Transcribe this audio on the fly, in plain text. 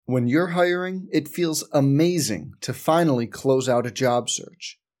When you're hiring, it feels amazing to finally close out a job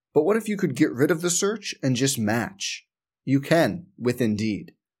search. But what if you could get rid of the search and just match? You can with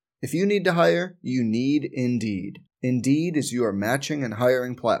Indeed. If you need to hire, you need Indeed. Indeed is your matching and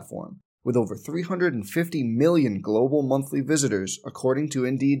hiring platform. With over 350 million global monthly visitors, according to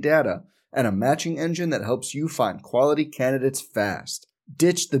Indeed data, and a matching engine that helps you find quality candidates fast.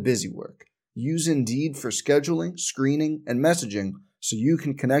 Ditch the busy work. Use Indeed for scheduling, screening, and messaging so you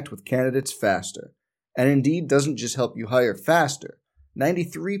can connect with candidates faster. And Indeed doesn't just help you hire faster.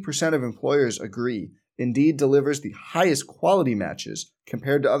 93% of employers agree Indeed delivers the highest quality matches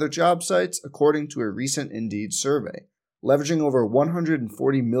compared to other job sites, according to a recent Indeed survey. Leveraging over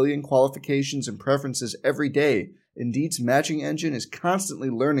 140 million qualifications and preferences every day, Indeed's matching engine is constantly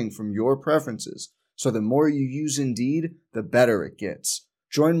learning from your preferences, so the more you use Indeed, the better it gets.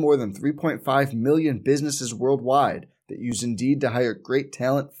 Join more than 3.5 million businesses worldwide that use Indeed to hire great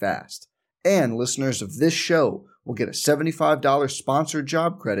talent fast. And listeners of this show will get a $75 sponsored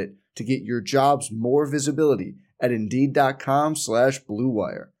job credit to get your jobs more visibility at Indeed.com/Blue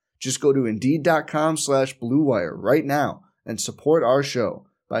Wire. Just go to Indeed.com/Blue Wire right now and support our show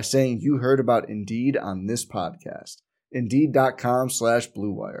by saying you heard about Indeed on this podcast.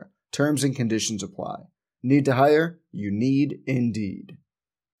 Indeed.com/Blue Wire. Terms and conditions apply. Need to hire? You need Indeed.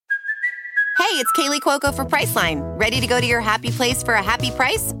 Hey, it's Kaylee Cuoco for Priceline. Ready to go to your happy place for a happy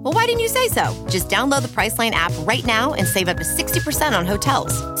price? Well, why didn't you say so? Just download the Priceline app right now and save up to 60% on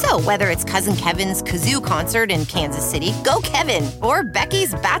hotels. So whether it's Cousin Kevin's Kazoo Concert in Kansas City, go Kevin, or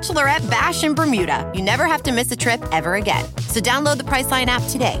Becky's Bachelorette Bash in Bermuda, you never have to miss a trip ever again. So download the Priceline app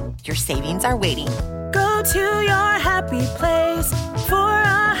today. Your savings are waiting. Go to your happy place for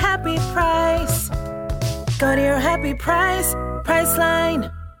a happy price. Go to your happy price,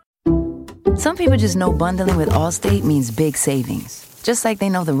 Priceline. Some people just know bundling with Allstate means big savings. Just like they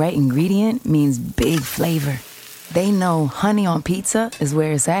know the right ingredient means big flavor. They know honey on pizza is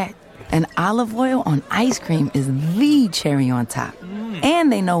where it's at. And olive oil on ice cream is the cherry on top.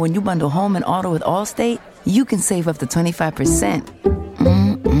 And they know when you bundle home and auto with Allstate, you can save up to 25%.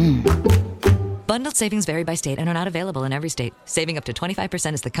 Bundled savings vary by state and are not available in every state. Saving up to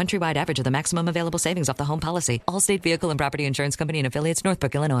 25% is the countrywide average of the maximum available savings off the home policy. Allstate Vehicle and Property Insurance Company and affiliates,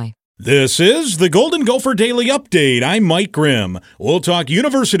 Northbrook, Illinois. This is the Golden Gopher Daily Update. I'm Mike Grimm. We'll talk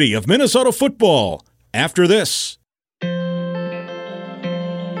University of Minnesota football after this.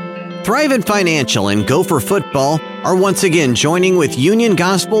 Thrivent Financial and Gopher Football are once again joining with Union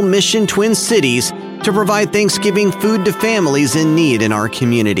Gospel Mission Twin Cities to provide Thanksgiving food to families in need in our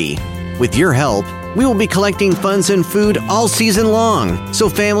community. With your help, we will be collecting funds and food all season long, so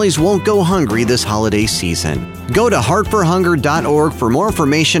families won't go hungry this holiday season. Go to heartforhunger.org for more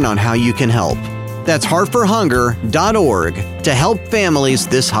information on how you can help. That's heartforhunger.org to help families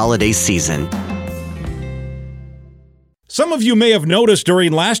this holiday season. Some of you may have noticed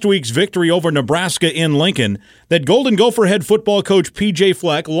during last week's victory over Nebraska in Lincoln that Golden Gopher head football coach P.J.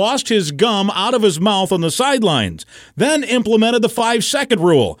 Fleck lost his gum out of his mouth on the sidelines, then implemented the 5-second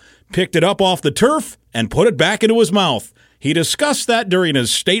rule, picked it up off the turf, and put it back into his mouth. He discussed that during his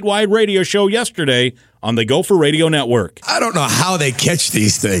statewide radio show yesterday on the Gopher Radio Network. I don't know how they catch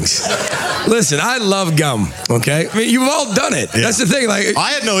these things. Listen, I love gum, okay? I mean, you've all done it. Yeah. That's the thing. Like,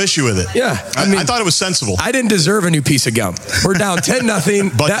 I had no issue with it. Yeah. I thought it was sensible. I didn't deserve a new piece of gum. We're down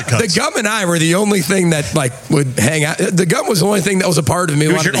 10-0. The gum and I were the only thing that would hang out. The gum was the only thing that was a part of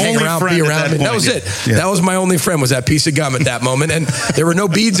me. Wanted to hang around, be around me. That was it. Yeah. That was my only friend, was that piece of gum at that moment. And there were no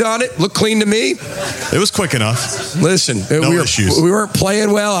beads on it. Looked clean to me. It was quick enough. Listen, we weren't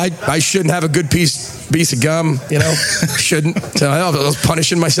playing well. I shouldn't have a good piece of gum, shouldn't. So I was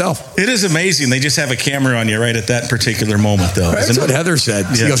punishing myself. It is amazing. They just have a camera on you right at that particular moment, though. That's what Heather said.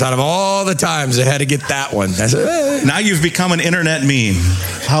 Yeah. She goes, out of all the times I had to get that one. I said, Now you've become an internet meme.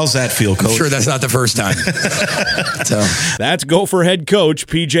 How's that feel, Coach? I'm sure that's not the first time. So that's Gopher head coach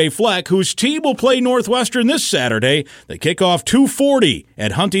P.J. Fleck, whose team will play Northwestern this Saturday. They kick off 2:40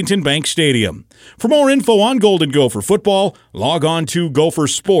 at Huntington Bank Stadium. For more info on Golden Gopher football, log on to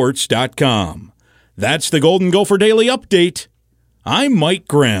gophersports.com. That's the Golden Gopher Daily Update. I'm Mike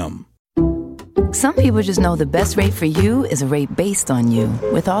Grimm. Some people just know the best rate for you is a rate based on you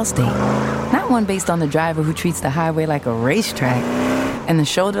with Allstate. Not one based on the driver who treats the highway like a racetrack and the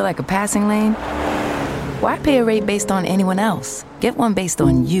shoulder like a passing lane. Why pay a rate based on anyone else? Get one based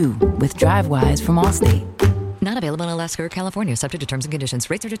on you with DriveWise from Allstate. Not available in Alaska or California, subject to terms and conditions.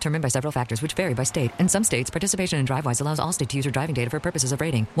 Rates are determined by several factors, which vary by state. In some states, participation in DriveWise allows Allstate to use your driving data for purposes of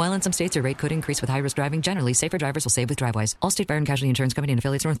rating. While in some states, your rate could increase with high-risk driving. Generally, safer drivers will save with DriveWise. Allstate Fire and Casualty Insurance Company and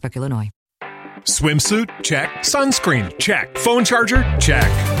affiliates, Northbrook, Illinois. Swimsuit? Check. Sunscreen? Check. Phone charger?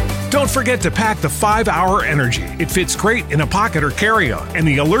 Check. Don't forget to pack the 5-Hour Energy. It fits great in a pocket or carry-on, and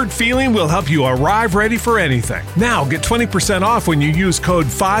the alert feeling will help you arrive ready for anything. Now get 20% off when you use code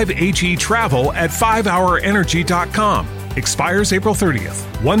 5HETRAVEL at 5hourenergy.com. Expires April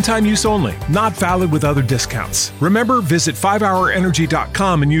 30th. One-time use only. Not valid with other discounts. Remember, visit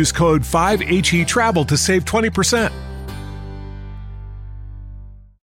 5hourenergy.com and use code 5HETRAVEL to save 20%.